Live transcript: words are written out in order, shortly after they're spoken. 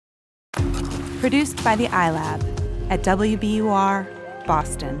Produced by the iLab at WBUR,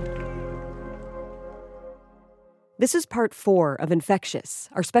 Boston. This is part 4 of Infectious,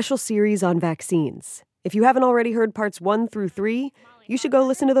 our special series on vaccines. If you haven't already heard parts 1 through 3, you should go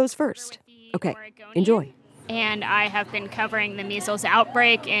listen to those first. Okay, enjoy. And I have been covering the measles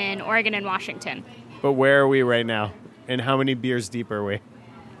outbreak in Oregon and Washington. But where are we right now? And how many beers deep are we?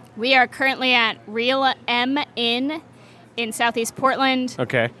 We are currently at Real M Inn in Southeast Portland.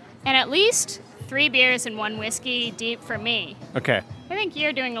 Okay. And at least 3 beers and 1 whiskey deep for me. Okay. I think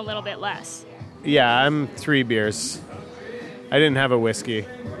you're doing a little bit less. Yeah, I'm 3 beers. I didn't have a whiskey.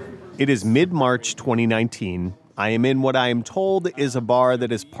 It is mid-March 2019. I am in what I am told is a bar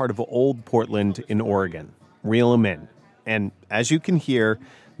that is part of Old Portland in Oregon, Real M Inn. And as you can hear,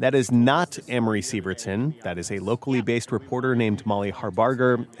 that is not Amory Sievertson. That is a locally based reporter named Molly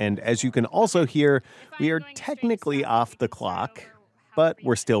Harbarger. And as you can also hear, we are technically off the clock, but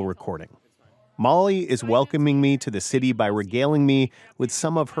we're still recording. Molly is welcoming me to the city by regaling me with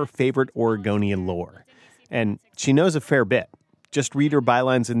some of her favorite Oregonian lore. And she knows a fair bit. Just read her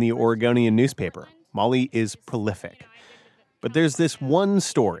bylines in the Oregonian newspaper. Molly is prolific. But there's this one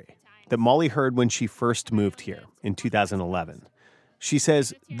story that Molly heard when she first moved here in 2011. She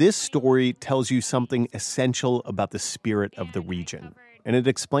says this story tells you something essential about the spirit of the region, and it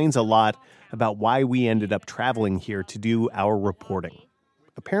explains a lot about why we ended up traveling here to do our reporting.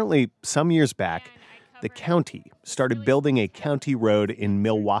 Apparently, some years back, the county started building a county road in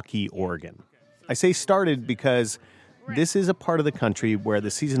Milwaukee, Oregon. I say started because this is a part of the country where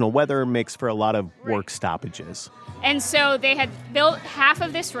the seasonal weather makes for a lot of work stoppages. And so they had built half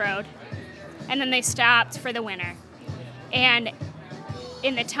of this road, and then they stopped for the winter. And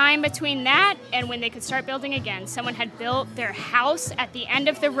in the time between that and when they could start building again, someone had built their house at the end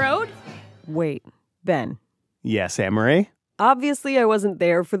of the road. Wait, Ben. Yes, Amory? Obviously, I wasn't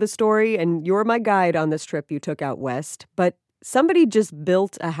there for the story, and you're my guide on this trip you took out west, but somebody just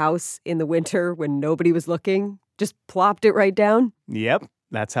built a house in the winter when nobody was looking? Just plopped it right down? Yep,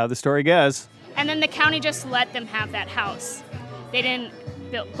 that's how the story goes. And then the county just let them have that house. They didn't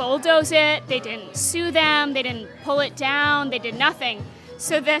bulldoze it, they didn't sue them, they didn't pull it down, they did nothing.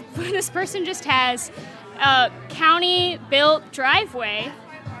 So that this person just has a county-built driveway,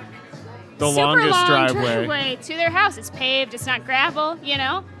 the super longest long driveway to their house. It's paved, it's not gravel, you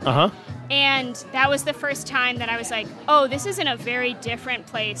know? Uh-huh. And that was the first time that I was like, oh, this is in a very different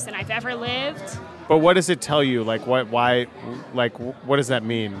place than I've ever lived. But what does it tell you? Like, what does that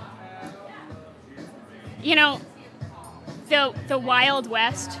mean? You know, the Wild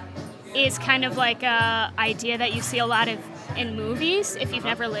West is kind of like a idea that you see a lot of in movies if you've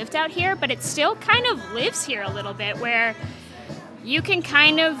never lived out here, but it still kind of lives here a little bit, where you can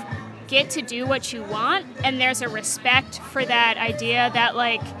kind of get to do what you want, and there's a respect for that idea that,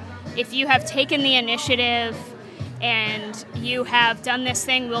 like, if you have taken the initiative and you have done this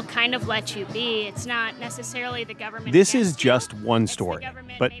thing, we'll kind of let you be. It's not necessarily the government. This is just one story,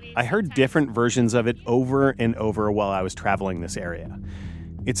 but I heard different versions of it over and over while I was traveling this area.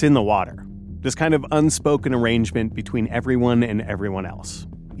 It's in the water. This kind of unspoken arrangement between everyone and everyone else.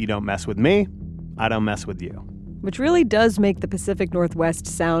 You don't mess with me, I don't mess with you. Which really does make the Pacific Northwest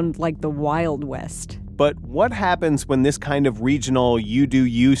sound like the Wild West. But what happens when this kind of regional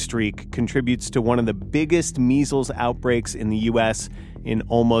you-do-you streak contributes to one of the biggest measles outbreaks in the U.S. in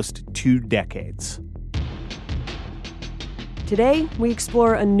almost 2 decades? Today, we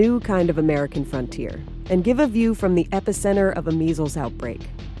explore a new kind of American frontier and give a view from the epicenter of a measles outbreak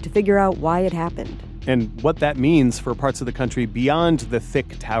to figure out why it happened. And what that means for parts of the country beyond the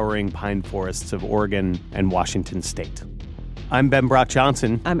thick, towering pine forests of Oregon and Washington state. I'm Ben Brock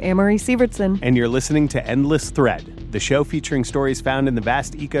Johnson. I'm Amory Sievertson. And you're listening to Endless Thread, the show featuring stories found in the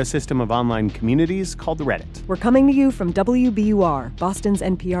vast ecosystem of online communities called Reddit. We're coming to you from WBUR, Boston's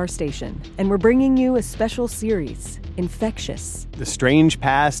NPR station, and we're bringing you a special series, Infectious. The strange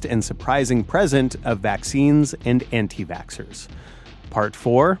past and surprising present of vaccines and anti-vaxxers. Part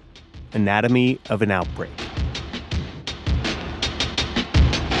 4, Anatomy of an Outbreak.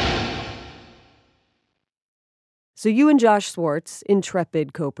 So you and Josh Swartz,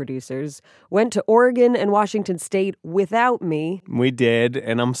 intrepid co-producers, went to Oregon and Washington State without me. We did,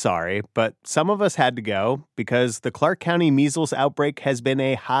 and I'm sorry, but some of us had to go because the Clark County measles outbreak has been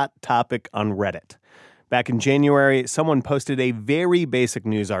a hot topic on Reddit. Back in January, someone posted a very basic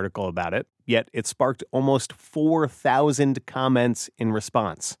news article about it, yet it sparked almost 4,000 comments in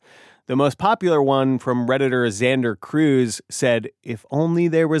response. The most popular one from Redditor Xander Cruz said, "If only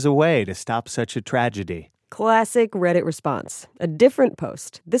there was a way to stop such a tragedy." Classic Reddit response. A different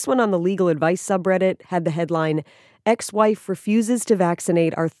post, this one on the legal advice subreddit, had the headline, "Ex-wife refuses to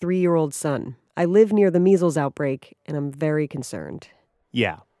vaccinate our 3-year-old son. I live near the measles outbreak, and I'm very concerned.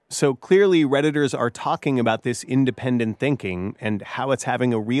 Yeah. So clearly, Redditors are talking about this independent thinking and how it's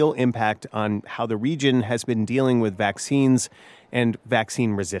having a real impact on how the region has been dealing with vaccines and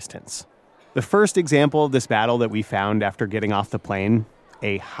vaccine resistance. The first example of this battle that we found after getting off the plane,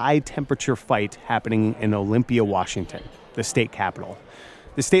 a high-temperature fight happening in Olympia, Washington, the state capital.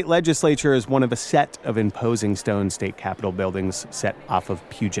 The state legislature is one of a set of imposing stone state capitol buildings set off of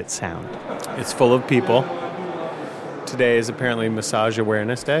Puget Sound. It's full of people. Today is apparently Massage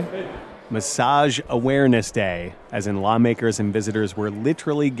Awareness Day. Massage Awareness Day, as in lawmakers and visitors were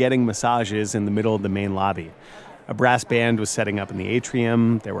literally getting massages in the middle of the main lobby. A brass band was setting up in the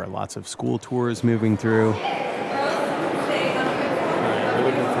atrium. There were lots of school tours moving through. We're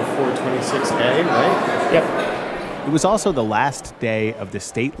looking for 426A, right? Yep. It was also the last day of the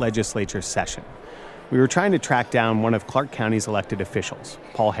state legislature session. We were trying to track down one of Clark County's elected officials,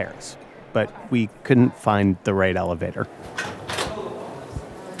 Paul Harris, but we couldn't find the right elevator.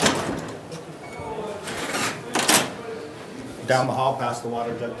 Down the hall past the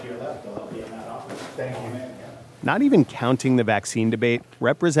water jug to your left. I'll be in that office. Thank you. Not even counting the vaccine debate,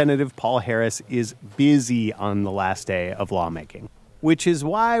 Representative Paul Harris is busy on the last day of lawmaking, which is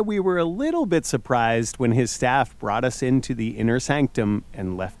why we were a little bit surprised when his staff brought us into the inner sanctum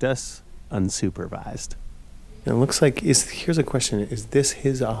and left us unsupervised. It looks like, here's a question, is this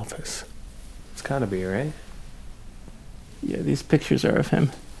his office? It's gotta be, right? Yeah, these pictures are of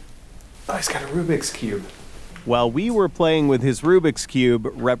him. Oh, he's got a Rubik's Cube. While we were playing with his Rubik's Cube,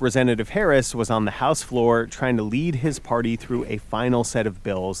 Representative Harris was on the House floor trying to lead his party through a final set of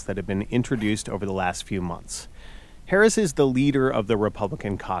bills that have been introduced over the last few months. Harris is the leader of the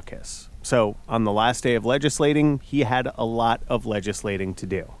Republican caucus. So on the last day of legislating, he had a lot of legislating to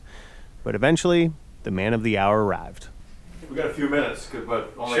do. But eventually, the man of the hour arrived. We've got a few minutes,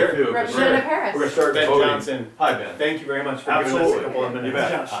 but only Sure. a few. Representative Harris. We're going to start Ben voting. Johnson. Hi, Ben. Thank you very much for Absolutely. giving us a couple of minutes. You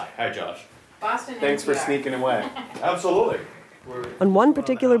bet. Josh. Hi, Josh. Boston Thanks for NPR. sneaking away. Absolutely. On one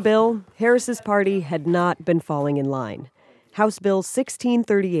particular bill, Harris's party had not been falling in line. House Bill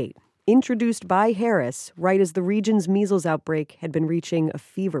 1638, introduced by Harris right as the region's measles outbreak had been reaching a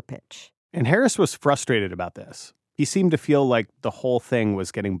fever pitch. And Harris was frustrated about this. He seemed to feel like the whole thing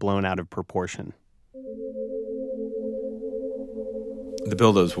was getting blown out of proportion. The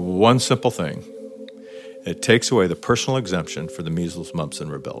bill does one simple thing. It takes away the personal exemption for the measles, mumps,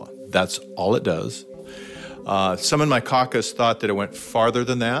 and rubella. That's all it does. Some in my caucus thought that it went farther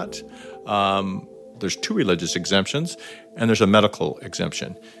than that. There's 2 religious exemptions, and there's a medical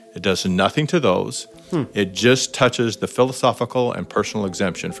exemption. It does nothing to those. It just touches the philosophical and personal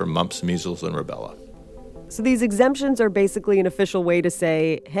exemption for mumps, measles, and rubella. So these exemptions are basically an official way to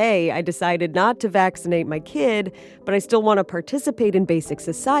say, hey, I decided not to vaccinate my kid, but I still want to participate in basic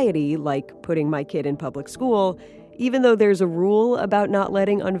society, like putting my kid in public school, even though there's a rule about not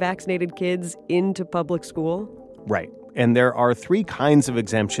letting unvaccinated kids into public school. Right. And there are 3 kinds of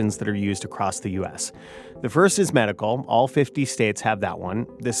exemptions that are used across the U.S. The first is medical. All 50 states have that one.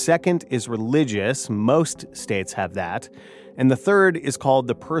 The second is religious. Most states have that. And the third is called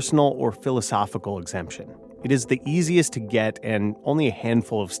the personal or philosophical exemption. It is the easiest to get, and only a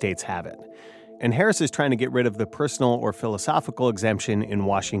handful of states have it. And Harris is trying to get rid of the personal or philosophical exemption in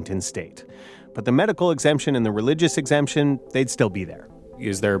Washington state. But the medical exemption and the religious exemption, they'd still be there.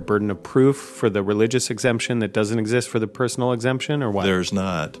 Is there a burden of proof for the religious exemption that doesn't exist for the personal exemption, or what? There's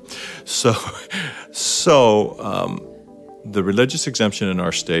not. So the religious exemption in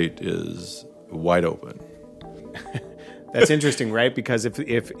our state is wide open. That's interesting, right? Because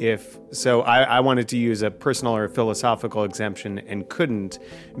if I wanted to use a personal or philosophical exemption and couldn't,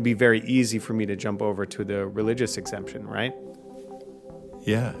 it'd be very easy for me to jump over to the religious exemption, right?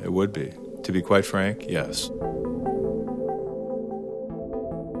 Yeah, it would be. To be quite frank, yes.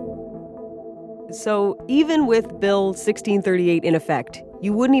 So even with Bill 1638 in effect,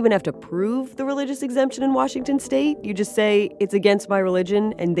 you wouldn't even have to prove the religious exemption in Washington state. You just say it's against my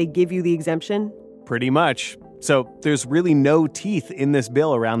religion and they give you the exemption? Pretty much. So there's really no teeth in this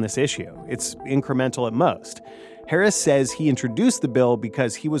bill around this issue. It's incremental at most. Harris says he introduced the bill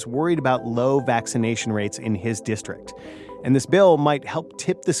because he was worried about low vaccination rates in his district. And this bill might help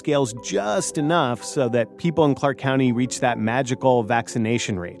tip the scales just enough so that people in Clark County reach that magical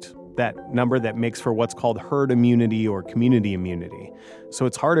vaccination rate, that number that makes for what's called herd immunity or community immunity. So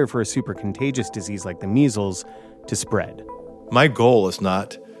it's harder for a super contagious disease like the measles to spread. My goal is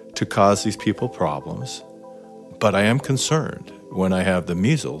not to cause these people problems, but I am concerned when I have the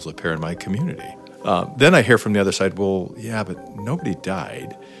measles appear in my community. Then I hear from the other side, well, yeah, but nobody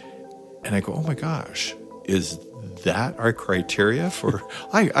died. And I go, oh my gosh, is that our criteria for?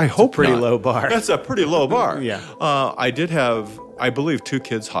 I hope pretty not. low bar. That's a pretty low bar. Yeah. I did have, I believe, 2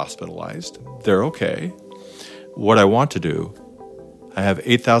 kids hospitalized. They're okay. What I want to do, I have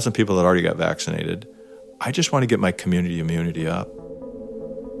 8,000 people that already got vaccinated. I just want to get my community immunity up.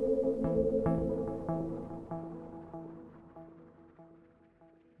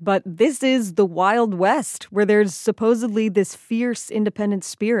 But this is the Wild West, where there's supposedly this fierce independent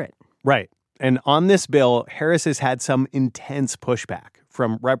spirit. Right. And on this bill, Harris has had some intense pushback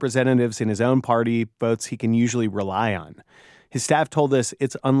from representatives in his own party, votes he can usually rely on. His staff told us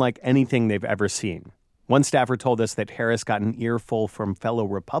it's unlike anything they've ever seen. One staffer told us that Harris got an earful from fellow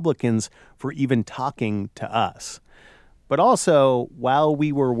Republicans for even talking to us. But also, while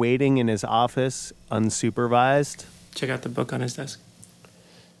we were waiting in his office, unsupervised... Check out the book on his desk.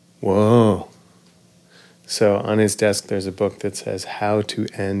 Whoa. So on his desk, there's a book that says How to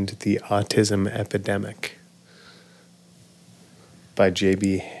End the Autism Epidemic by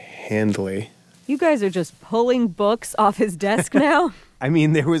J.B. Handley. You guys are just pulling books off his desk now? I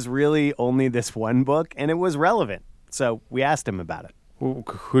mean, there was really only this one book, and it was relevant. So we asked him about it.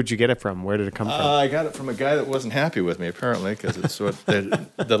 Who'd you get it from? Where did it come from? I got it from a guy that wasn't happy with me, apparently, because it's what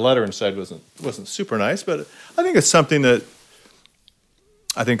the letter inside wasn't super nice. But I think it's something that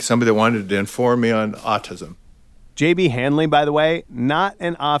somebody that wanted to inform me on autism. J.B. Handley, by the way, not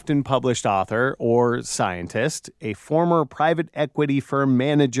an often published author or scientist, a former private equity firm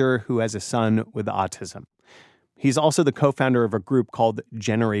manager who has a son with autism. He's also the co-founder of a group called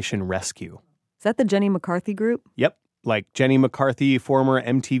Generation Rescue. Is that the Jenny McCarthy group? Yep. Like Jenny McCarthy, former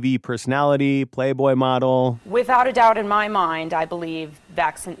MTV personality, Playboy model. Without a doubt in my mind, I believe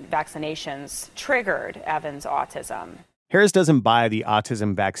vaccinations triggered Evan's autism. Harris doesn't buy the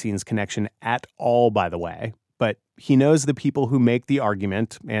autism vaccines connection at all, by the way, but he knows the people who make the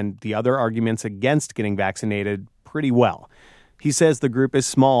argument and the other arguments against getting vaccinated pretty well. He says the group is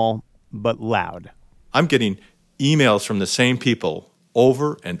small, but loud. I'm getting emails from the same people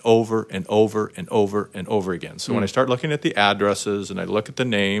over and over and over and over and over again. So when I start looking at the addresses and I look at the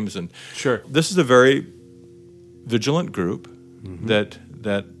names, and sure, this is a very vigilant group that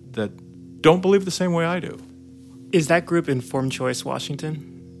don't believe the same way I do. Is that group Informed Choice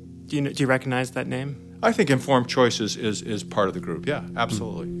Washington? Do you recognize that name? I think Informed Choice is part of the group. Yeah,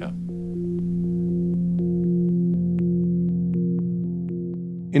 absolutely. Yeah.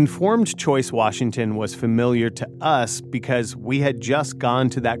 Informed Choice Washington was familiar to us because we had just gone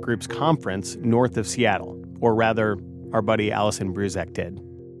to that group's conference north of Seattle, or rather, our buddy Allison Bruzek did.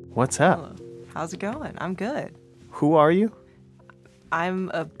 What's up? Hello. How's it going? I'm good. Who are you?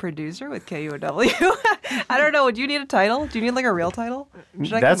 I'm a producer with KUOW. I don't know. Do you need a title? Do you need like a real title?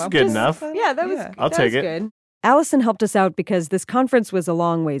 That's good enough. Yeah, that was I'll take it. Good. Allison helped us out because this conference was a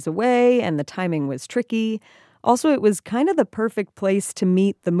long ways away and the timing was tricky. Also, it was kind of the perfect place to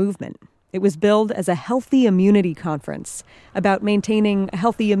meet the movement. It was billed as a healthy immunity conference about maintaining a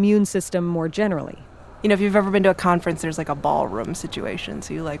healthy immune system more generally. You know, if you've ever been to a conference, there's like a ballroom situation.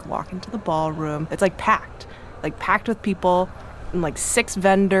 So you like walk into the ballroom. It's like packed with people and like 6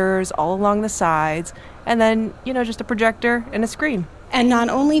 vendors all along the sides. And then, just a projector and a screen. And not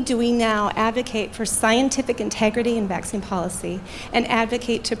only do we now advocate for scientific integrity in vaccine policy and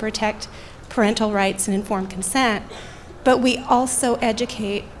advocate to protect parental rights and informed consent, but we also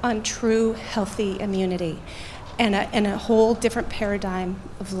educate on true healthy immunity and a whole different paradigm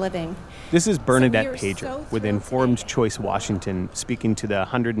of living. This is Bernadette Pager with Informed Choice Washington speaking to the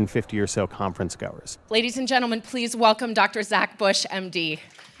 150 or so conference goers. Ladies and gentlemen, please welcome Dr. Zach Bush, MD.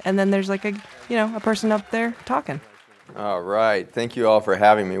 And then there's like a person up there talking. All right. Thank you all for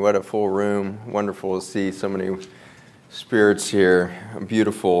having me. What a full room. Wonderful to see so many spirits here. A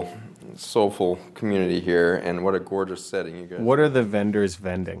beautiful, soulful community here. And what a gorgeous setting you guys. What are the vendors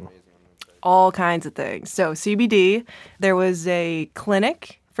vending? All kinds of things. So CBD, there was a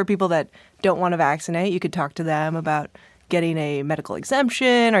clinic for people that don't want to vaccinate. You could talk to them about getting a medical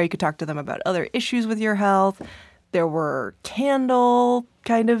exemption, or you could talk to them about other issues with your health. There were candle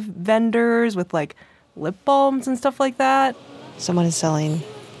kind of vendors with like lip balms and stuff like that. Someone is selling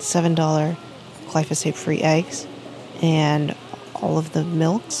 $7 glyphosate-free eggs, and all of the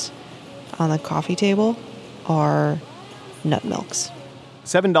milks on the coffee table are nut milks.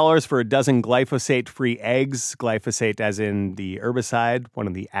 $7 for a dozen glyphosate-free eggs. Glyphosate as in the herbicide, one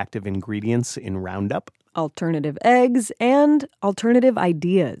of the active ingredients in Roundup. Alternative eggs and alternative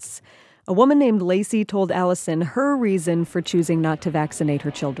ideas. A woman named Lacey told Allison her reason for choosing not to vaccinate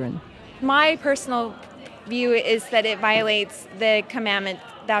her children. My personal view is that it violates the commandment,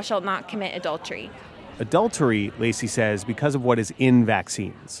 thou shalt not commit adultery. Adultery, Lacey says, because of what is in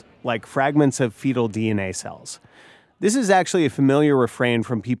vaccines, like fragments of fetal DNA cells. This is actually a familiar refrain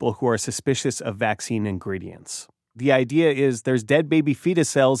from people who are suspicious of vaccine ingredients. The idea is there's dead baby fetus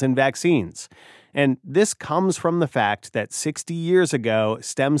cells in vaccines. And this comes from the fact that 60 years ago,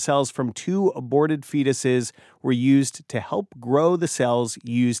 stem cells from 2 aborted fetuses were used to help grow the cells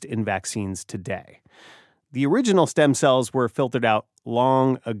used in vaccines today. The original stem cells were filtered out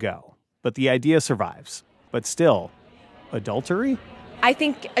long ago, but the idea survives. But still, adultery? I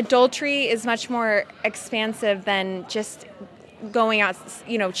think adultery is much more expansive than just going out,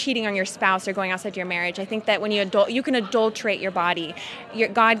 cheating on your spouse or going outside your marriage. I think that when you can adulterate your body.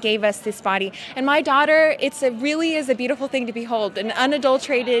 God gave us this body. And my daughter, really is a beautiful thing to behold. An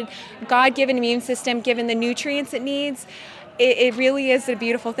unadulterated, God-given immune system, given the nutrients it needs, it really is a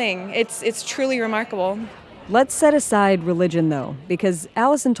beautiful thing. It's truly remarkable. Let's set aside religion, though, because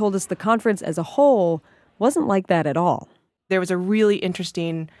Allison told us the conference as a whole wasn't like that at all. There was a really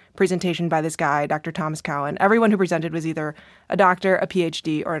interesting presentation by this guy, Dr. Thomas Cowan. Everyone who presented was either a doctor, a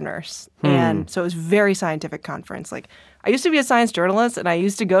PhD, or a nurse. And so it was a very scientific conference. Like, I used to be a science journalist, and I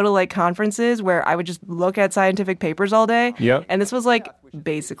used to go to, conferences where I would just look at scientific papers all day. Yep. And this was,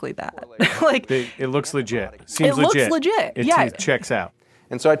 basically that. It looks legit. Seems legit. It looks legit, yeah. It checks out.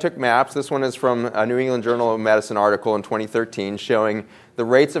 And so I took maps. This one is from a New England Journal of Medicine article in 2013 showing the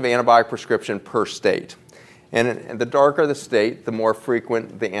rates of antibiotic prescription per state. And the darker the state, the more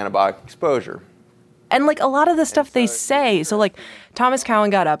frequent the antibiotic exposure. And a lot of the stuff they say, so Thomas Cowan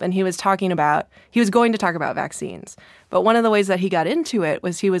got up and he was going to talk about vaccines. But one of the ways that he got into it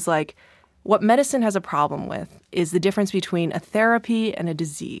was he was like, what medicine has a problem with is the difference between a therapy and a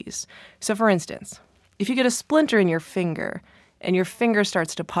disease. So for instance, if you get a splinter in your finger and your finger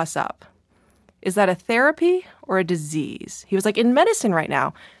starts to pus up, is that a therapy or a disease? He was like, in medicine right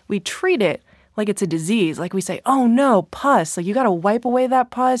now, we treat it like it's a disease. Like we say, oh no, pus. You got to wipe away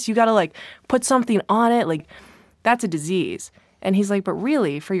that pus. You got to put something on it. That's a disease. And he's like, but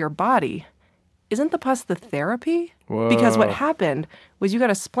really, for your body, isn't the pus the therapy? Whoa. Because what happened was you got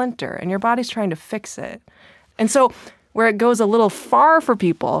a splinter and your body's trying to fix it. And so where it goes a little far for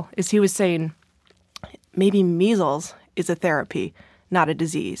people is he was saying maybe measles is a therapy, not a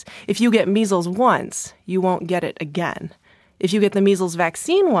disease. If you get measles once, you won't get it again. If you get the measles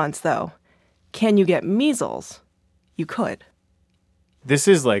vaccine once, though, can you get measles? You could. This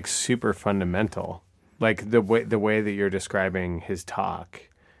is super fundamental. The way that you're describing his talk.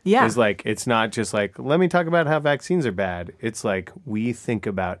 Yeah. Is it's not just let me talk about how vaccines are bad. It's we think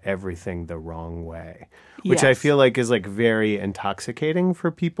about everything the wrong way, which I feel is very intoxicating for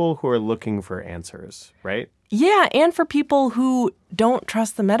people who are looking for answers, right? Yeah, and for people who don't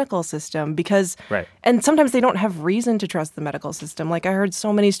trust the medical system because, right. And sometimes they don't have reason to trust the medical system. I heard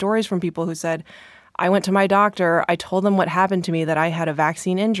so many stories from people who said, I went to my doctor, I told them what happened to me, that I had a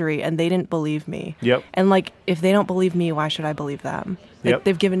vaccine injury, and they didn't believe me. Yep. And if they don't believe me, why should I believe them? Yep.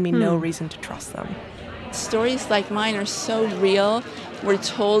 They've given me no reason to trust them. Stories like mine are so real. We're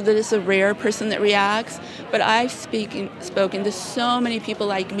told that it's a rare person that reacts, but I've spoken to so many people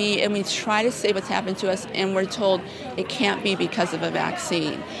like me, and we try to say what's happened to us, and we're told it can't be because of a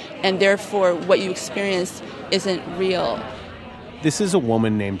vaccine, and therefore what you experienced isn't real. This is a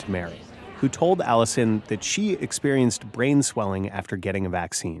woman named Mary who told Allison that she experienced brain swelling after getting a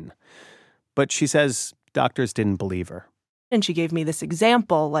vaccine. But she says doctors didn't believe her. And she gave me this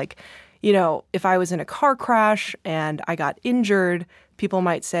example, if I was in a car crash and I got injured, people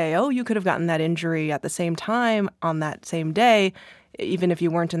might say, oh, you could have gotten that injury at the same time on that same day, even if you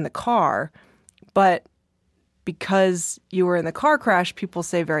weren't in the car. But because you were in the car crash, people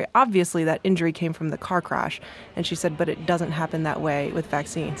say very obviously that injury came from the car crash. And she said, but it doesn't happen that way with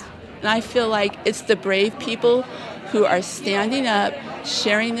vaccines. And I feel like it's the brave people who are standing up,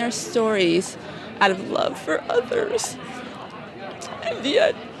 sharing their stories out of love for others. And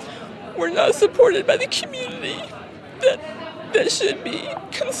yet, we're not supported by the community that should be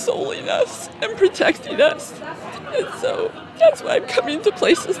consoling us and protecting us. And so that's why I'm coming to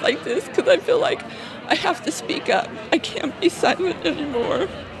places like this, because I feel like I have to speak up. I can't be silent anymore.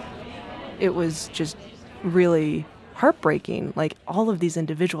 It was just really heartbreaking, all of these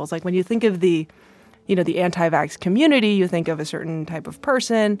individuals. When you think of the anti-vax community, you think of a certain type of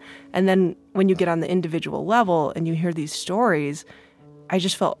person. And then when you get on the individual level and you hear these stories, I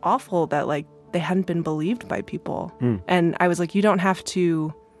just felt awful that they hadn't been believed by people. And I was like, you don't have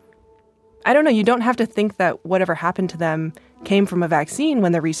to think that whatever happened to them came from a vaccine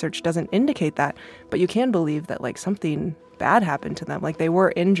when the research doesn't indicate that. But you can believe that something bad happened to them, they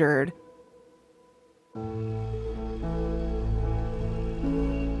were injured.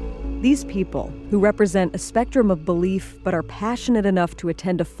 These people, who represent a spectrum of belief but are passionate enough to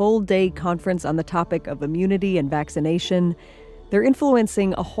attend a full-day conference on the topic of immunity and vaccination, they're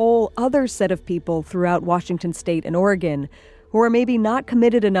influencing a whole other set of people throughout Washington state and Oregon who are maybe not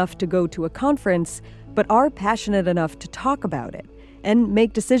committed enough to go to a conference, but are passionate enough to talk about it and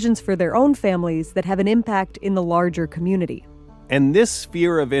make decisions for their own families that have an impact in the larger community. And this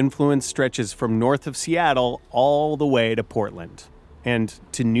sphere of influence stretches from north of Seattle all the way to Portland and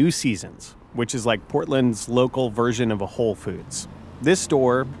to New Seasons, which is like Portland's local version of a Whole Foods. This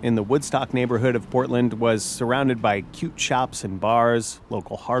store in the Woodstock neighborhood of Portland was surrounded by cute shops and bars,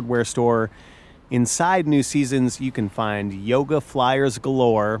 local hardware store. Inside New Seasons, you can find yoga flyers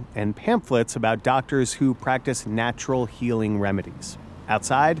galore and pamphlets about doctors who practice natural healing remedies.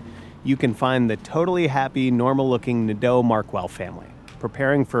 Outside, you can find the totally happy, normal-looking Nadeau Markwell family,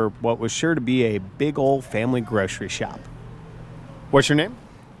 preparing for what was sure to be a big old family grocery shop. What's your name?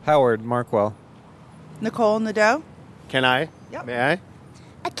 Howard Markwell. Nicole Nadeau. Can I? Yep. May I?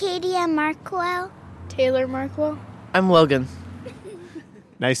 Acadia Markwell. Taylor Markwell. I'm Logan.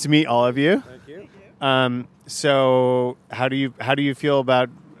 Nice to meet all of you. Thank you. So how do you feel about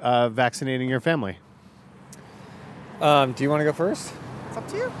vaccinating your family? Do you want to go first? It's up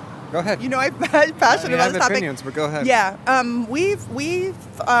to you. Go ahead. You know, I'm passionate about this I have topic. opinions, but go ahead. Yeah, we've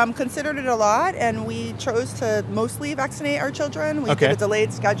considered it a lot, and we chose to mostly vaccinate our children. We did a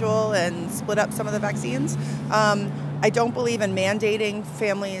delayed schedule and split up some of the vaccines. I don't believe in mandating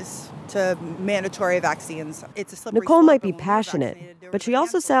families to mandatory vaccines. It's a slippery Nicole slope, might be and when we're passionate, vaccinated, but she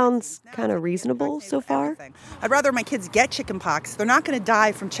also sounds kind of reasonable so far. I'd rather my kids get chickenpox. They're not going to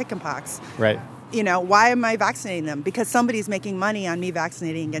die from chickenpox. Right. You know, why am I vaccinating them? Because somebody's making money on me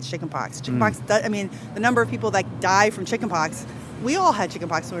vaccinating against chickenpox. Chickenpox, the number of people that die from chickenpox, we all had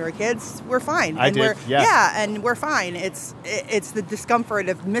chickenpox when we were kids. We're fine. I did, yeah. Yeah, and we're fine. It's the discomfort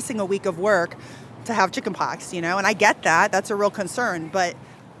of missing a week of work to have chickenpox, you know, and I get that. That's a real concern, but,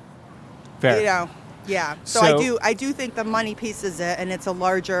 Fair. you know, yeah. So I do think the money piece is it, and it's a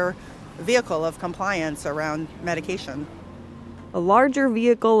larger vehicle of compliance around medication. A larger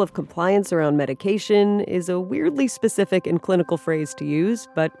vehicle of compliance around medication is a weirdly specific and clinical phrase to use,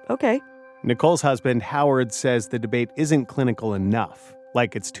 but okay. Nicole's husband, Howard, says the debate isn't clinical enough,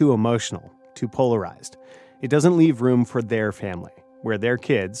 like it's too emotional, too polarized. It doesn't leave room for their family, where their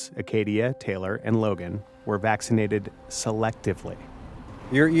kids, Acadia, Taylor, and Logan, were vaccinated selectively.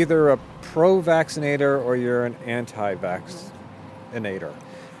 You're either a pro-vaccinator or you're an anti-vaccinator.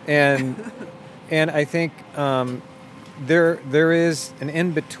 And I think there is an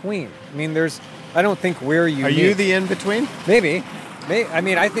in-between. I mean, I don't think we're unique. Are you the in-between? Maybe. I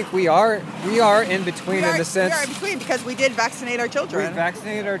mean, I think we are in between in the sense... We are in between because we did vaccinate our children. We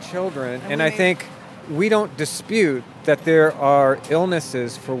vaccinated our children, and I think we don't dispute that there are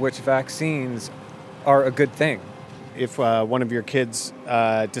illnesses for which vaccines are a good thing. If one of your kids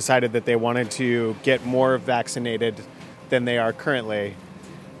decided that they wanted to get more vaccinated than they are currently,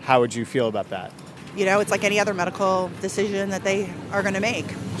 how would you feel about that? You know, it's like any other medical decision that they are going to make.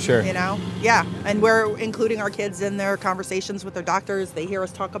 Sure. You know? Yeah. And we're including our kids in their conversations with their doctors. They hear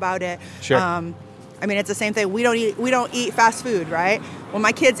us talk about it. Sure. I mean, it's the same thing. We don't eat fast food, right? When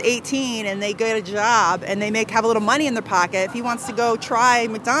my kid's 18 and they get a job and they have a little money in their pocket, if he wants to go try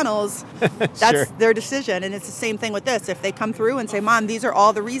McDonald's, that's their decision. And it's the same thing with this. If they come through and say, Mom, these are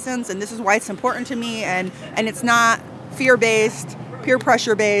all the reasons and this is why it's important to me, and it's not fear-based, peer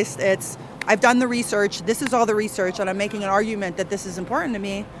pressure-based, it's I've done the research, this is all the research, and I'm making an argument that this is important to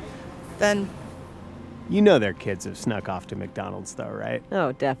me, then... You know their kids have snuck off to McDonald's, though, right?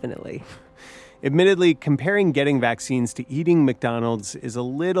 Oh, definitely. Admittedly, comparing getting vaccines to eating McDonald's is a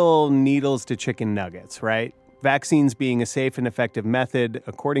little needles to chicken nuggets, right? Vaccines being a safe and effective method,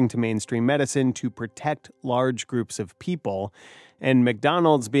 according to mainstream medicine, to protect large groups of people, and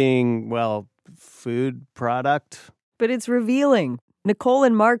McDonald's being, well, food product. But it's revealing. Nicole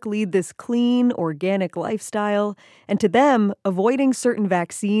and Mark lead this clean, organic lifestyle, and to them, avoiding certain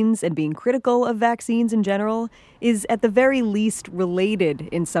vaccines and being critical of vaccines in general is at the very least related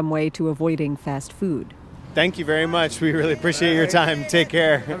in some way to avoiding fast food. Thank you very much. We really appreciate your time. Take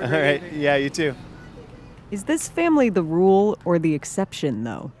care. All right. Yeah, you too. Is this family the rule or the exception,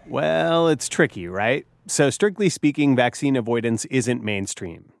 though? Well, it's tricky, right? So strictly speaking, vaccine avoidance isn't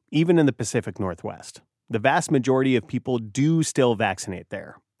mainstream, even in the Pacific Northwest. The vast majority of people do still vaccinate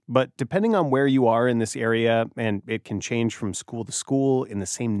there. But depending on where you are in this area, and it can change from school to school, in the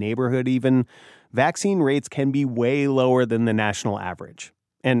same neighborhood even, vaccine rates can be way lower than the national average.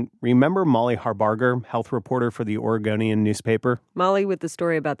 And remember Molly Harbarger, health reporter for the Oregonian newspaper? Molly with the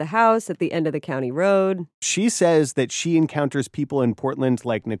story about the house at the end of the county road. She says that she encounters people in Portland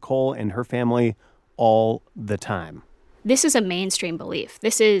like Nicole and her family all the time. This is a mainstream belief.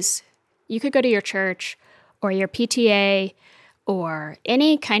 You could go to your church or your PTA or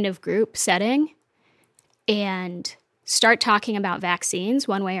any kind of group setting and start talking about vaccines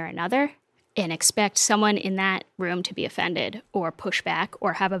one way or another and expect someone in that room to be offended or push back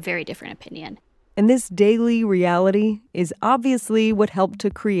or have a very different opinion. And this daily reality is obviously what helped to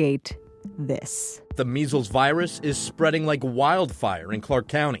create this. The measles virus is spreading like wildfire in Clark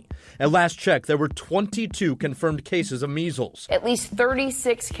County. At last check, there were 22 confirmed cases of measles. At least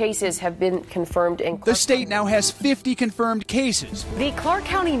 36 cases have been confirmed in Clark The state now has 50 confirmed cases. The Clark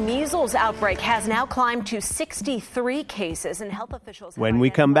County measles outbreak has now climbed to 63 cases, and health officials... When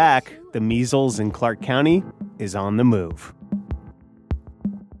we come back, the measles in Clark County is on the move.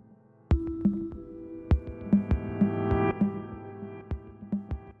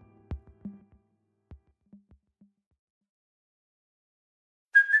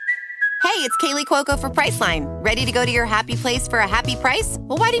 Hey, it's Kaylee Cuoco for Priceline. Ready to go to your happy place for a happy price?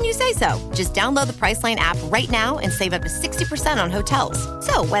 Well, why didn't you say so? Just download the Priceline app right now and save up to 60% on hotels.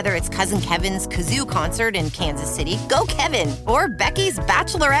 So whether it's Cousin Kevin's Kazoo Concert in Kansas City, go Kevin, or Becky's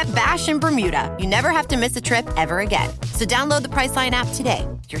Bachelorette Bash in Bermuda, you never have to miss a trip ever again. So download the Priceline app today.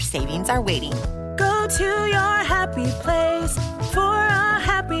 Your savings are waiting. Go to your happy place for a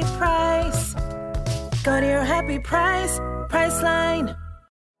happy price. Go to your happy price, Priceline.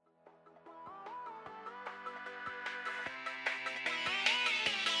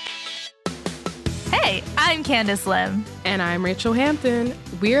 Hey, I'm Candace Lim. And I'm Rachel Hampton.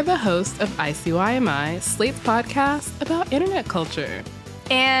 We're the hosts of ICYMI, Slate's podcast about internet culture.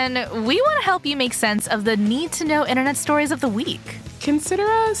 And we want to help you make sense of the need-to-know internet stories of the week. Consider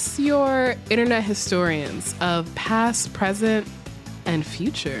us your internet historians of past, present, and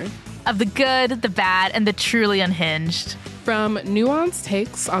future. Of the good, the bad, and the truly unhinged. From nuanced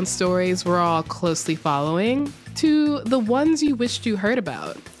takes on stories we're all closely following to the ones you wished you heard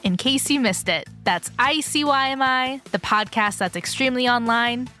about. In case you missed it, that's ICYMI, the podcast that's extremely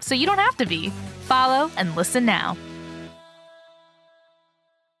online, so you don't have to be. Follow and listen now.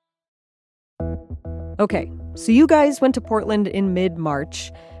 Okay, so you guys went to Portland in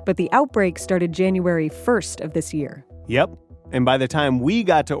mid-March, but the outbreak started January 1st of this year. Yep. And by the time we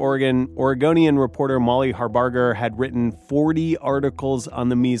got to Oregon, Oregonian reporter Molly Harbarger had written 40 articles on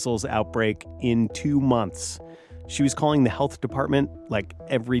the measles outbreak in 2 months. She was calling the health department like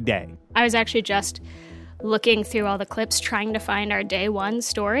every day. I was actually just looking through all the clips trying to find our day one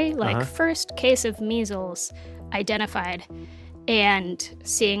story, like first case of measles identified, and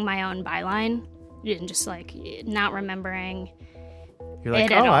seeing my own byline and just like not remembering. You're like,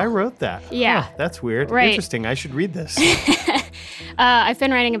 oh, I wrote that. Yeah. Huh, that's weird. Right. Interesting. I should read this. I've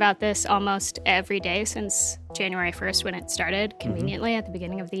been writing about this almost every day since January 1st when it started, conveniently at the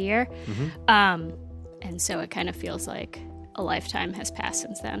beginning of the year. And so it kind of feels like a lifetime has passed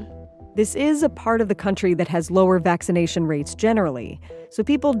since then. This is a part of the country that has lower vaccination rates generally, so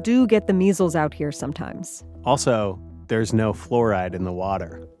people do get the measles out here sometimes. Also, there's no fluoride in the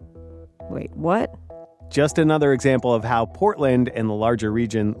water. Wait, what? Just another example of how Portland and the larger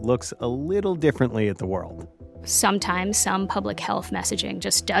region looks a little differently at the world. Sometimes some public health messaging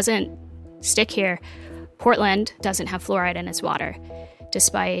just doesn't stick here. Portland doesn't have fluoride in its water,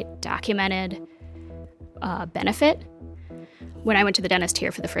 despite documented benefit. When I went to the dentist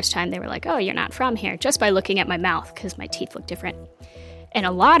here for the first time, they were like, oh, you're not from here, just by looking at my mouth because my teeth look different. And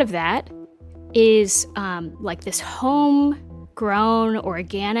a lot of that is like this homegrown,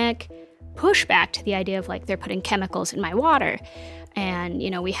 organic pushback to the idea of like they're putting chemicals in my water. And, you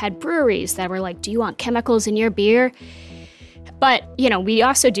know, we had breweries that were like, do you want chemicals in your beer? But, you know, we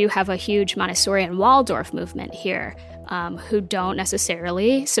also do have a huge Montessori and Waldorf movement here who don't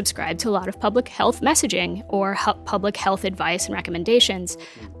necessarily subscribe to a lot of public health messaging or public health advice and recommendations.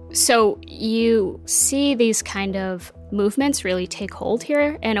 So you see these kind of movements really take hold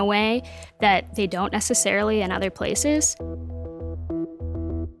here in a way that they don't necessarily in other places.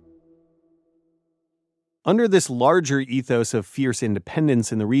 Under this larger ethos of fierce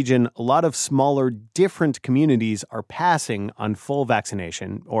independence in the region, a lot of smaller, different communities are passing on full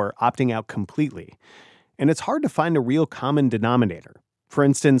vaccination or opting out completely. And it's hard to find a real common denominator. For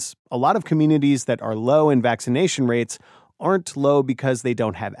instance, a lot of communities that are low in vaccination rates aren't low because they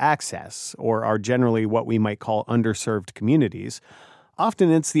don't have access or are generally what we might call underserved communities.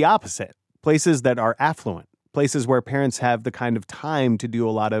 Often it's the opposite. Places that are affluent, places where parents have the kind of time to do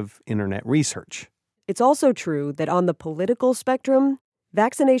a lot of internet research. It's also true that on the political spectrum,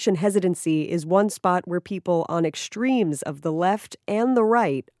 Vaccination hesitancy is one spot where people on extremes of the left and the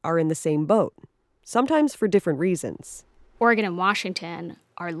right are in the same boat, sometimes for different reasons. Oregon and Washington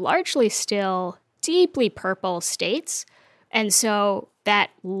are largely still deeply purple states, and so that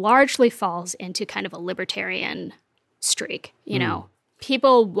largely falls into kind of a libertarian streak. You know,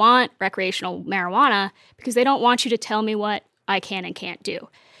 people want recreational marijuana because they don't want you to tell me what I can and can't do.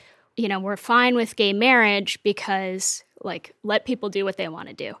 You know, we're fine with gay marriage because, like, let people do what they want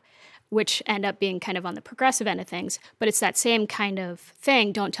to do, which end up being kind of on the progressive end of things. But it's that same kind of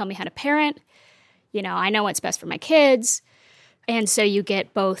thing. Don't tell me how to parent. You know, I know what's best for my kids. And so you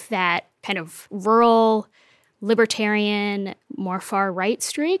get both that kind of rural, libertarian, more far-right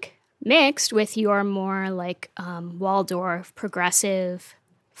streak mixed with your more like Waldorf, progressive,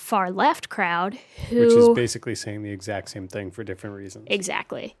 far-left crowd who... Which is basically saying the exact same thing for different reasons.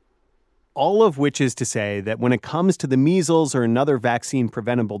 Exactly. All of which is to say that when it comes to the measles or another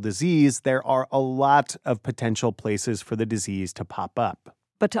vaccine-preventable disease, there are a lot of potential places for the disease to pop up.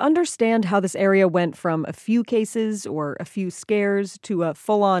 But to understand how this area went from a few cases or a few scares to a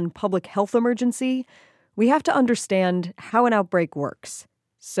full-on public health emergency, we have to understand how an outbreak works.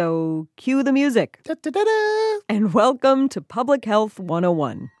 So cue the music. Da-da-da-da. And welcome to Public Health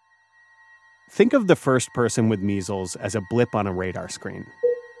 101. Think of the first person with measles as a blip on a radar screen.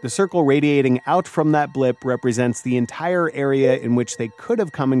 The circle radiating out from that blip represents the entire area in which they could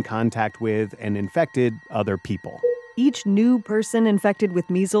have come in contact with and infected other people. Each new person infected with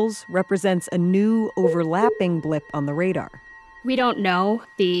measles represents a new overlapping blip on the radar. We don't know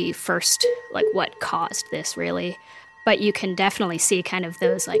the first, like, what caused this, really. But you can definitely see kind of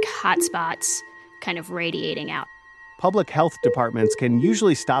those, like, hot spots kind of radiating out. Public health departments can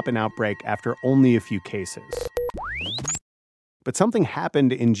usually stop an outbreak after only a few cases. But something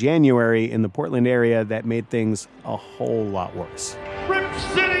happened in January in the Portland area that made things a whole lot worse. Rip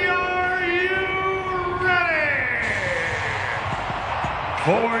City, are you ready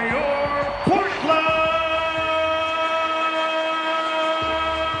for your Portland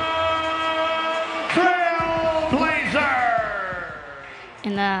Trailblazer?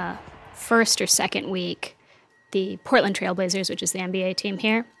 In the first or second week, the Portland Trailblazers, which is the NBA team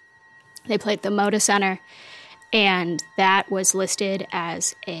here, they played at the Moda Center. And that was listed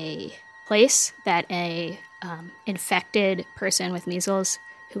as a place that a infected person with measles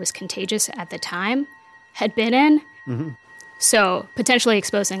who was contagious at the time had been in. Mm-hmm. So potentially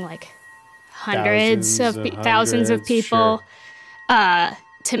exposing like thousands of people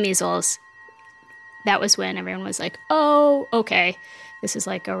to measles. That was when everyone was like, oh, okay, this is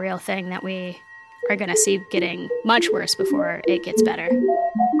like a real thing that we are going to see getting much worse before it gets better.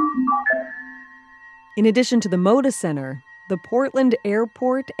 In addition to the Moda Center, the Portland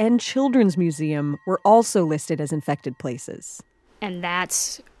Airport and Children's Museum were also listed as infected places. And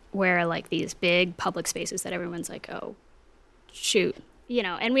that's where, like, these big public spaces that everyone's like, oh, shoot. You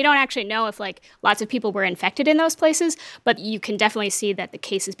know, and we don't actually know if, like, lots of people were infected in those places, but you can definitely see that the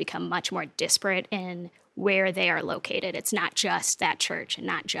cases become much more disparate in where they are located. It's not just that church and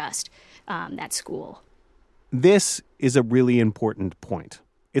not just that school. This is a really important point.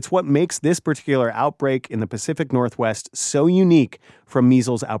 It's what makes this particular outbreak in the Pacific Northwest so unique from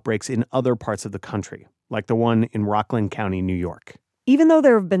measles outbreaks in other parts of the country, like the one in Rockland County, New York. Even though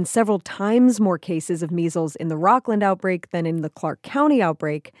there have been several times more cases of measles in the Rockland outbreak than in the Clark County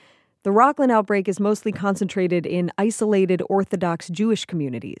outbreak, the Rockland outbreak is mostly concentrated in isolated Orthodox Jewish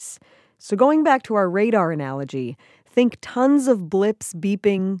communities. So going back to our radar analogy, think tons of blips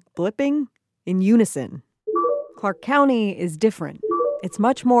blipping in unison. Clark County is different. It's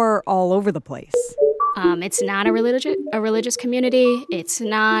much more all over the place. It's not a religious community. It's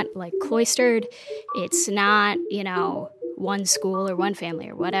not, like, cloistered. It's not, you know, one school or one family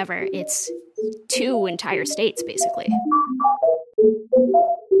or whatever. It's two entire states, basically.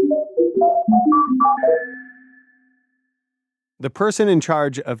 The person in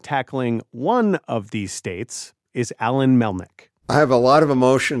charge of tackling one of these states is Alan Melnick. I have a lot of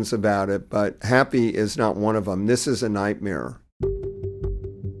emotions about it, but happy is not one of them. This is a nightmare.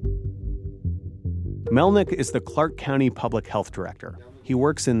 Melnick is the Clark County Public Health Director. He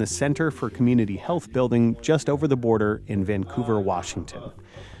works in the Center for Community Health building just over the border in Vancouver, Washington.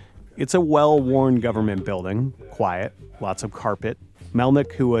 It's a well-worn government building, quiet, lots of carpet.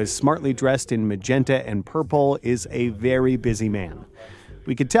 Melnick, who was smartly dressed in magenta and purple, is a very busy man.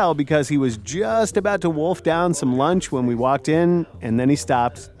 We could tell because he was just about to wolf down some lunch when we walked in, and then he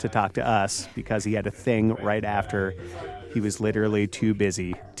stopped to talk to us because he had a thing right after. He was literally too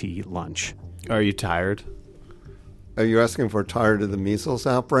busy to eat lunch. Are you tired? Are you asking if we're tired of the measles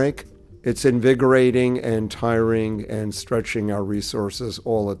outbreak? It's invigorating and tiring and stretching our resources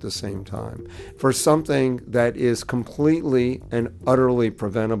all at the same time. For something that is completely and utterly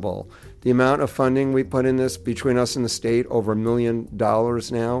preventable, the amount of funding we put in this between us and the state, over $1 million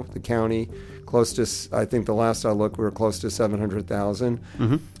now, the county, close to, I think the last I looked, we were close to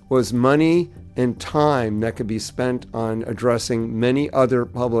 $700,000, was money and time that could be spent on addressing many other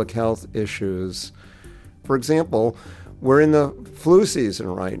public health issues. For example, we're in the flu season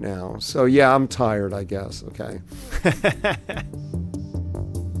right now. So yeah, I'm tired, I guess, okay.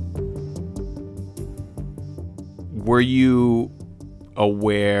 Were you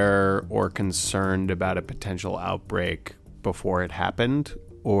aware or concerned about a potential outbreak before it happened?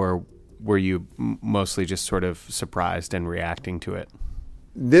 Or were you mostly just sort of surprised and reacting to it?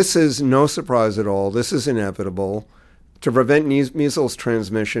 This is no surprise at all. This is inevitable. To prevent measles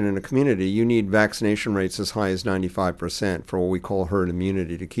transmission in a community, you need vaccination rates as high as 95% for what we call herd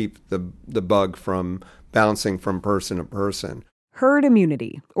immunity, to keep the bug from bouncing from person to person. Herd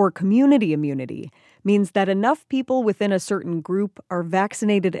immunity, or community immunity, means that enough people within a certain group are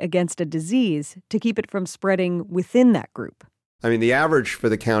vaccinated against a disease to keep it from spreading within that group. I mean, the average for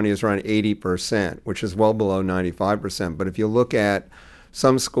the county is around 80%, which is well below 95%. But if you look at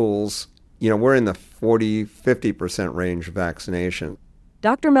some schools, we're in the 40-50% range of vaccination.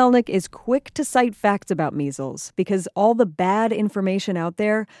 Dr. Melnick is quick to cite facts about measles because all the bad information out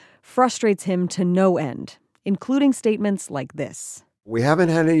there frustrates him to no end, including statements like this. We haven't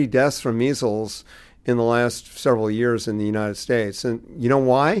had any deaths from measles in the last several years in the United States. And you know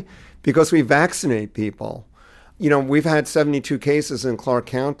why? Because we vaccinate people. We've had 72 cases in Clark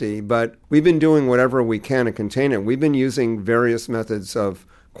County, but we've been doing whatever we can to contain it. We've been using various methods of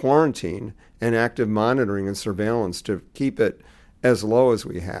quarantine and active monitoring and surveillance to keep it as low as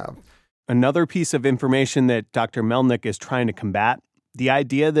we have. Another piece of information that Dr. Melnick is trying to combat, the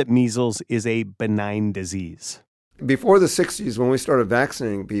idea that measles is a benign disease. Before the 60s, when we started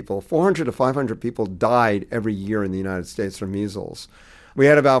vaccinating people, 400 to 500 people died every year in the United States from measles. We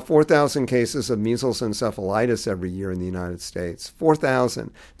had about 4,000 cases of measles encephalitis every year in the United States.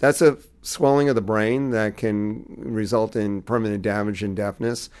 4,000. That's a swelling of the brain that can result in permanent damage and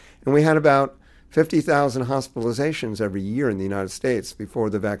deafness. And we had about 50,000 hospitalizations every year in the United States before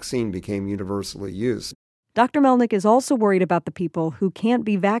the vaccine became universally used. Dr. Melnick is also worried about the people who can't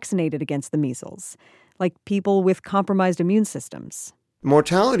be vaccinated against the measles, like people with compromised immune systems.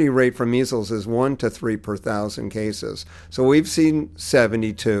 Mortality rate for measles is 1 to 3 per 1,000 cases. So we've seen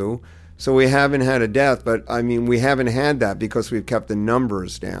 72. So we haven't had a death, but we haven't had that because we've kept the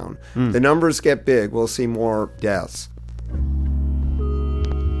numbers down. The numbers get big, we'll see more deaths.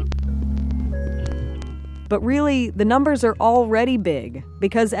 But really, the numbers are already big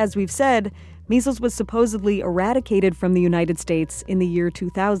because, as we've said, measles was supposedly eradicated from the United States in the year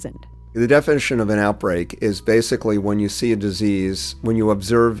 2000. The definition of an outbreak is basically when you see a disease, when you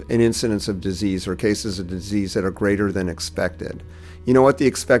observe an incidence of disease or cases of disease that are greater than expected. You know what the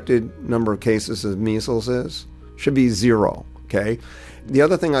expected number of cases of measles is? Should be 0, okay? The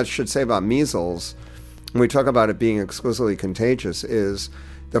other thing I should say about measles, when we talk about it being exquisitely contagious, is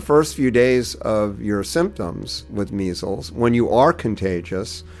the first few days of your symptoms with measles, when you are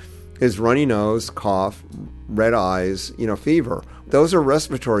contagious, is runny nose, cough, red eyes, fever. Those are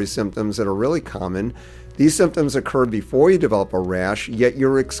respiratory symptoms that are really common. These symptoms occur before you develop a rash, yet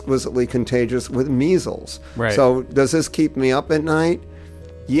you're exquisitely contagious with measles. Right. So does this keep me up at night?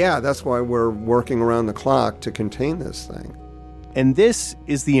 Yeah, that's why we're working around the clock to contain this thing. And this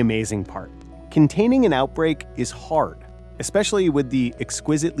is the amazing part. Containing an outbreak is hard, especially with the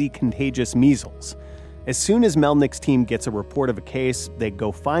exquisitely contagious measles. As soon as Melnick's team gets a report of a case, they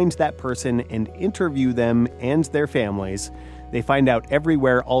go find that person and interview them and their families. They find out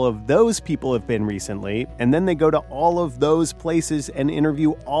everywhere all of those people have been recently, and then they go to all of those places and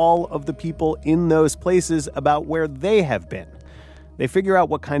interview all of the people in those places about where they have been. They figure out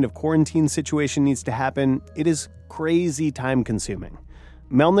what kind of quarantine situation needs to happen. It is crazy time-consuming.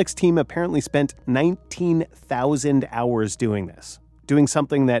 Melnick's team apparently spent 19,000 hours doing this, doing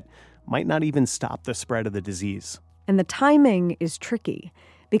something that might not even stop the spread of the disease. And the timing is tricky,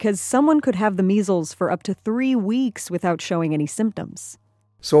 because someone could have the measles for up to 3 weeks without showing any symptoms.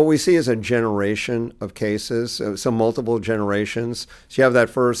 So what we see is a generation of cases, so multiple generations. So you have that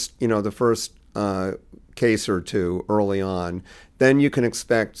first case or two early on. Then you can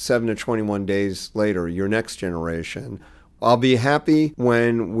expect 7 to 21 days later, your next generation. I'll be happy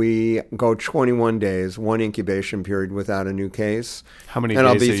when we go 21 days, one incubation period without a new case. How many days? And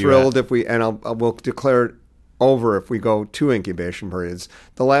I'll be thrilled if we'll declare it over if we go 2 incubation periods.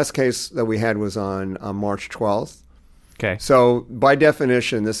 The last case that we had was on March 12th. Okay. So by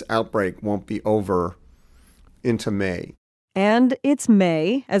definition, this outbreak won't be over into May. And it's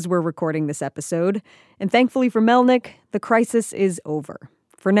May as we're recording this episode. And thankfully for Melnick, the crisis is over.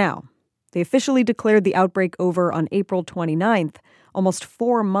 For now. They officially declared the outbreak over on April 29th, almost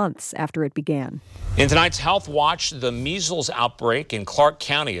 4 months after it began. In tonight's Health Watch, the measles outbreak in Clark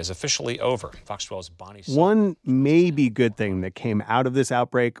County is officially over. Fox 12's Bonnie. One maybe good thing that came out of this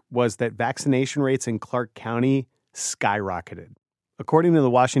outbreak was that vaccination rates in Clark County skyrocketed. According to the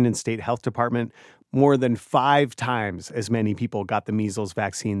Washington State Health Department, more than 5 times as many people got the measles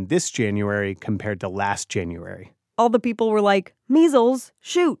vaccine this January compared to last January. All the people were like, measles,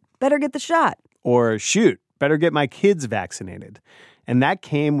 shoot, better get the shot. Or shoot, better get my kids vaccinated. And that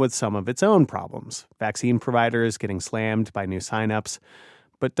came with some of its own problems. Vaccine providers getting slammed by new signups.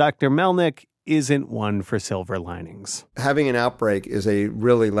 But Dr. Melnick isn't one for silver linings. Having an outbreak is a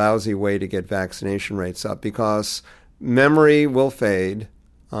really lousy way to get vaccination rates up because memory will fade.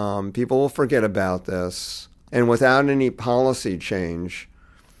 People will forget about this. And without any policy change,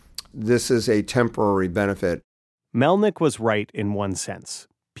 this is a temporary benefit. Melnick was right in one sense.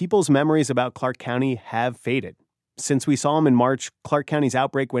 People's memories about Clark County have faded. Since we saw him in March, Clark County's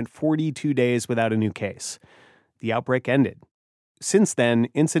outbreak went 42 days without a new case. The outbreak ended. Since then,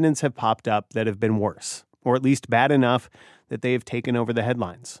 incidents have popped up that have been worse, or at least bad enough that they have taken over the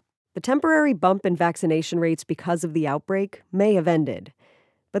headlines. The temporary bump in vaccination rates because of the outbreak may have ended.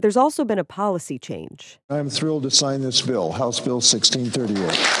 But there's also been a policy change. I'm thrilled to sign this bill, House Bill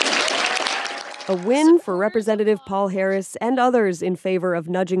 1638. A win for Representative Paul Harris and others in favor of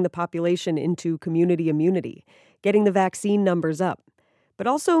nudging the population into community immunity, getting the vaccine numbers up. But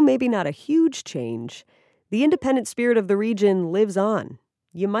also maybe not a huge change. The independent spirit of the region lives on.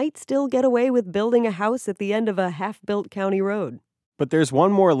 You might still get away with building a house at the end of a half-built county road. But there's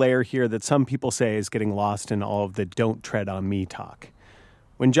one more layer here that some people say is getting lost in all of the don't tread on me talk.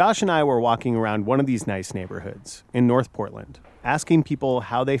 When Josh and I were walking around one of these nice neighborhoods in North Portland, asking people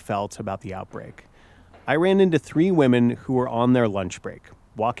how they felt about the outbreak, I ran into 3 women who were on their lunch break,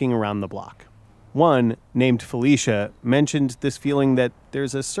 walking around the block. One, named Felicia, mentioned this feeling that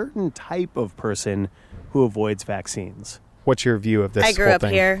there's a certain type of person who avoids vaccines. What's your view of this whole thing? I grew up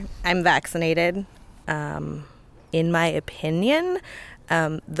here. I'm vaccinated. In my opinion,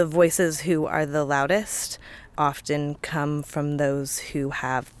 the voices who are the loudest often come from those who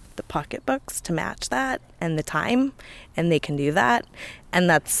have the pocketbooks to match that and the time, and they can do that, and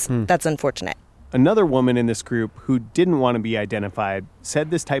that's unfortunate. Another woman in this group who didn't want to be identified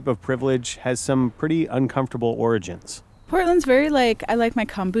said this type of privilege has some pretty uncomfortable origins. Portland's very I like my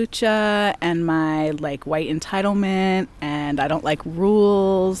kombucha and my white entitlement, and I don't like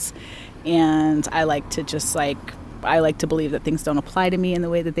rules, and I like to just I like to believe that things don't apply to me in the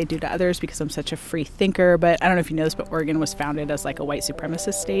way that they do to others because I'm such a free thinker. But I don't know if you know this, but Oregon was founded as a white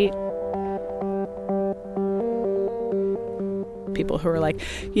supremacist state. People who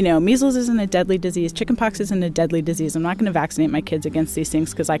are measles isn't a deadly disease, chickenpox isn't a deadly disease. I'm not going to vaccinate my kids against these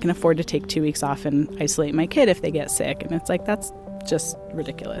things because I can afford to take 2 weeks off and isolate my kid if they get sick. And it's that's just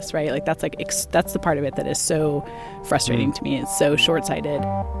ridiculous, right? That's the part of it that is so frustrating to me. It's so short-sighted.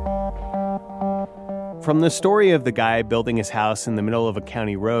 From the story of the guy building his house in the middle of a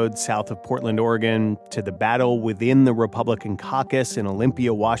county road south of Portland, Oregon, to the battle within the Republican caucus in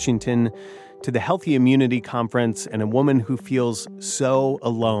Olympia, Washington, to the Healthy Immunity Conference and a woman who feels so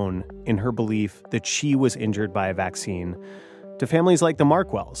alone in her belief that she was injured by a vaccine, to families like the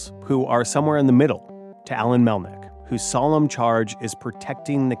Markwells, who are somewhere in the middle, to Alan Melnick, whose solemn charge is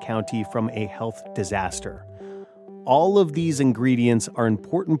protecting the county from a health disaster. All of these ingredients are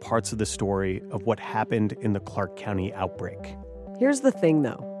important parts of the story of what happened in the Clark County outbreak. Here's the thing,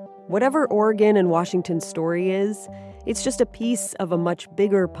 though. Whatever Oregon and Washington's story is, it's just a piece of a much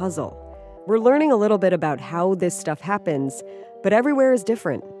bigger puzzle. We're learning a little bit about how this stuff happens, but everywhere is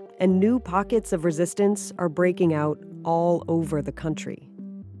different, and new pockets of resistance are breaking out all over the country.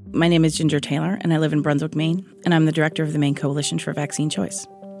 My name is Ginger Taylor, and I live in Brunswick, Maine, and I'm the director of the Maine Coalition for Vaccine Choice.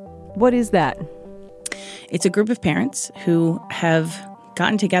 What is that? It's a group of parents who have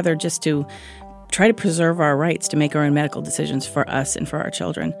gotten together just to try to preserve our rights to make our own medical decisions for us and for our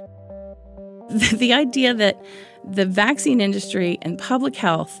children. The idea that the vaccine industry and public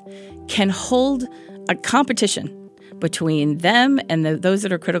health can hold a competition between them and those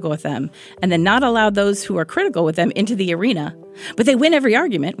that are critical with them, and then not allow those who are critical with them into the arena, but they win every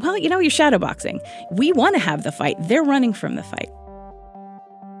argument. Well, you're shadowboxing. We want to have the fight. They're running from the fight.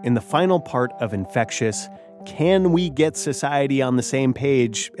 In the final part of Infectious, can we get society on the same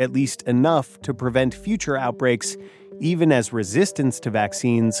page, at least enough to prevent future outbreaks, even as resistance to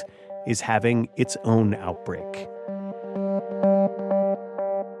vaccines is having its own outbreak?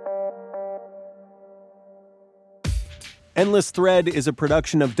 Endless Thread is a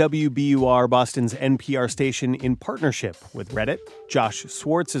production of WBUR, Boston's NPR station, in partnership with Reddit. Josh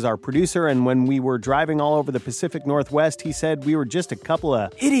Swartz is our producer, and when we were driving all over the Pacific Northwest, he said we were just a couple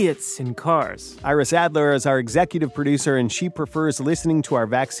of idiots in cars. Iris Adler is our executive producer, and she prefers listening to our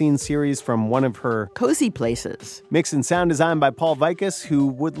vaccine series from one of her cozy places. Mix and sound design by Paul Vikas, who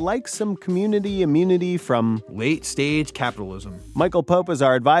would like some community immunity from late-stage capitalism. Michael Pope is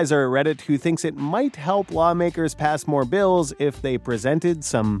our advisor at Reddit, who thinks it might help lawmakers pass more bills if they presented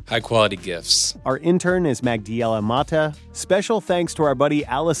some high-quality gifts. Our intern is Magdiela Mata. Special thanks to our buddy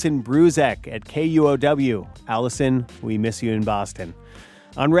Allison Bruzek at KUOW. Allison, we miss you in Boston.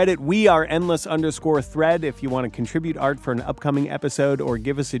 On Reddit, we are endless_thread. If you want to contribute art for an upcoming episode or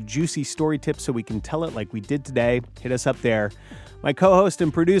give us a juicy story tip so we can tell it like we did today, hit us up there. My co-host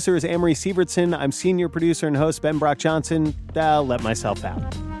and producer is Amory Sievertson. I'm senior producer and host Ben Brock Johnson. I'll let myself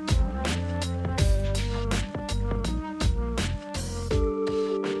out.